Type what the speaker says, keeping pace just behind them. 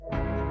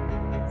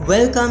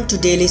Welcome to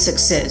Daily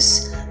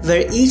Success,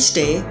 where each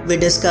day we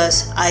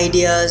discuss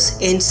ideas,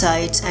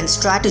 insights, and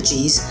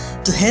strategies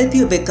to help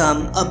you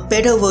become a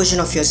better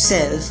version of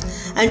yourself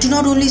and to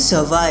not only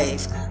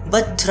survive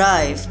but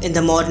thrive in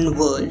the modern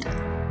world.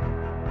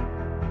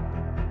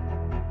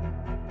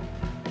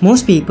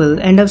 Most people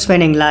end up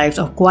spending lives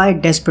of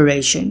quiet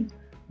desperation.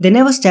 They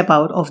never step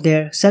out of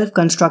their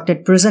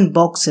self-constructed prison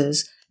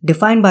boxes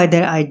defined by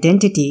their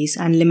identities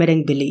and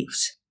limiting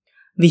beliefs.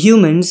 We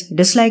humans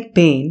dislike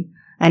pain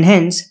and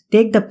hence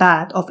take the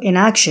path of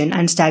inaction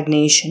and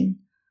stagnation.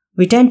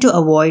 We tend to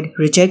avoid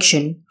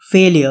rejection,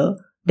 failure,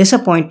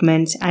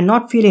 disappointments, and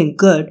not feeling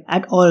good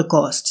at all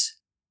costs.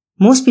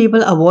 Most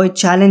people avoid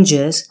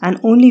challenges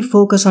and only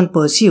focus on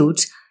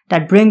pursuits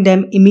that bring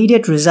them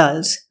immediate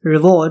results,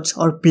 rewards,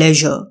 or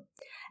pleasure.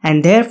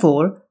 And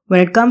therefore, when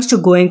it comes to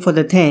going for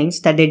the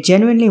things that they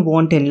genuinely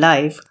want in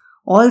life,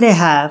 all they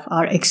have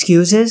are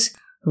excuses,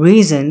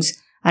 reasons,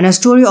 and a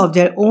story of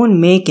their own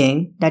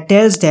making that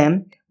tells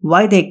them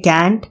why they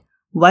can't,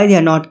 why they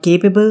are not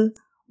capable,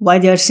 why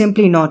they are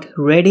simply not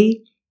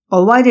ready,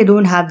 or why they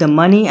don't have the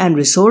money and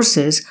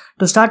resources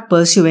to start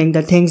pursuing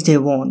the things they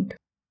want.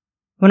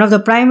 One of the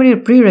primary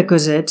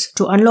prerequisites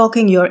to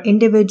unlocking your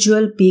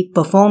individual peak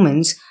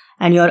performance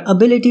and your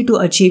ability to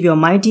achieve your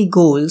mighty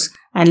goals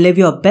and live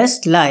your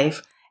best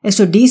life is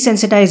to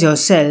desensitize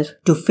yourself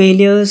to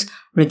failures,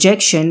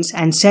 rejections,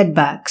 and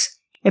setbacks.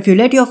 If you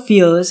let your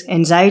fears,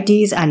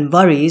 anxieties, and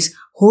worries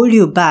hold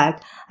you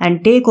back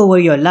and take over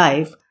your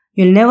life,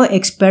 you'll never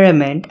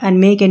experiment and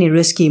make any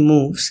risky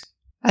moves.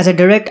 As a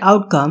direct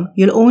outcome,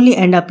 you'll only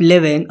end up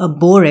living a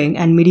boring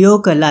and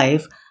mediocre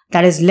life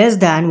that is less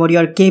than what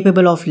you're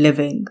capable of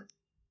living.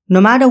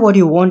 No matter what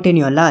you want in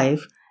your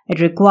life,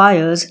 it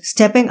requires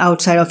stepping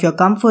outside of your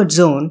comfort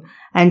zone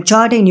and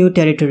charting new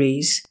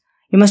territories.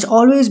 You must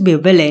always be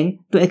willing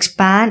to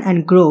expand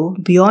and grow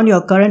beyond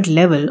your current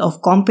level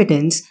of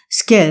competence,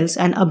 skills,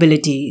 and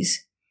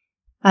abilities.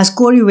 As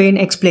Corey Wayne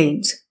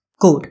explains,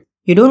 quote,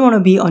 "You don't want to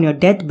be on your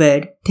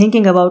deathbed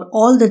thinking about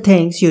all the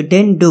things you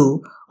didn't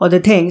do or the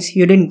things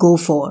you didn't go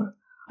for.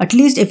 At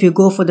least if you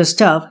go for the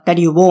stuff that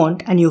you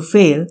want and you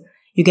fail,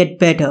 you get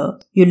better,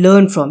 you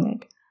learn from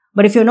it.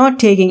 But if you're not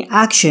taking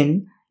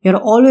action, you're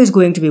always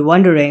going to be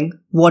wondering,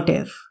 what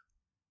if?"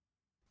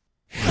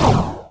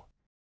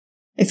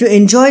 If you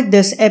enjoyed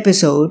this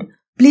episode,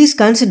 please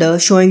consider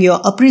showing your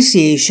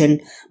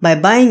appreciation by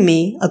buying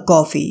me a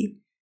coffee.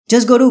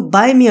 Just go to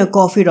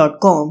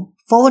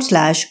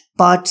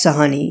buymeacoffee.com/Parth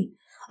Sahani.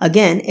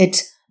 Again,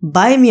 it's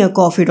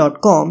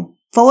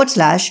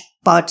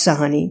buymeacoffee.com/Parth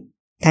Sahani.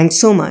 Thanks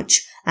so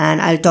much, and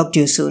I'll talk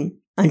to you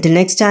soon. Until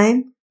next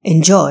time,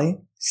 enjoy,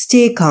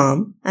 stay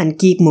calm, and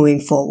keep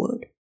moving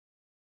forward.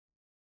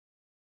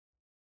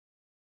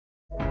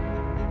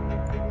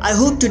 I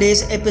hope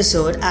today's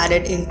episode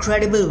added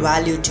incredible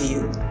value to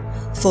you.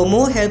 For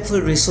more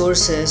helpful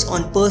resources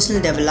on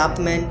personal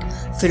development,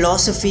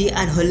 philosophy,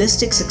 and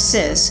holistic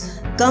success,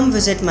 come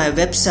visit my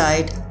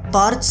website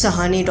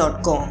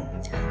parthsahani.com.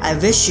 I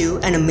wish you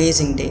an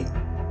amazing day.